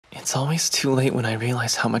It's always too late when I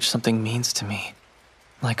realize how much something means to me.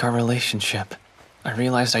 Like our relationship. I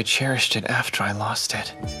realized I cherished it after I lost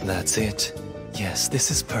it. That's it. Yes,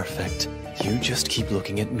 this is perfect. You just keep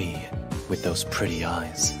looking at me with those pretty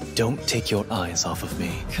eyes. Don't take your eyes off of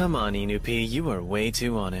me. Come on, Inupi, you are way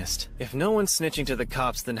too honest. If no one's snitching to the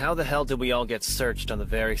cops, then how the hell did we all get searched on the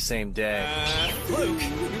very same day? Luke,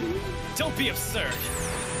 don't be absurd.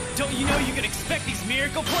 Don't you know you can expect these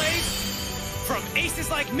miracle plays? From aces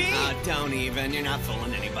like me? Don't even. You're not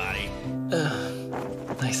fooling anybody.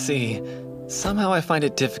 I see. Somehow I find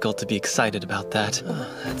it difficult to be excited about that.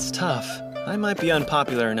 That's tough. I might be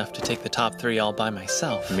unpopular enough to take the top 3 all by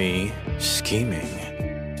myself. Me? Scheming?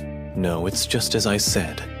 No, it's just as I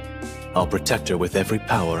said. I'll protect her with every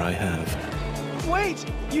power I have. Wait!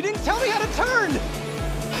 You didn't tell me how to turn!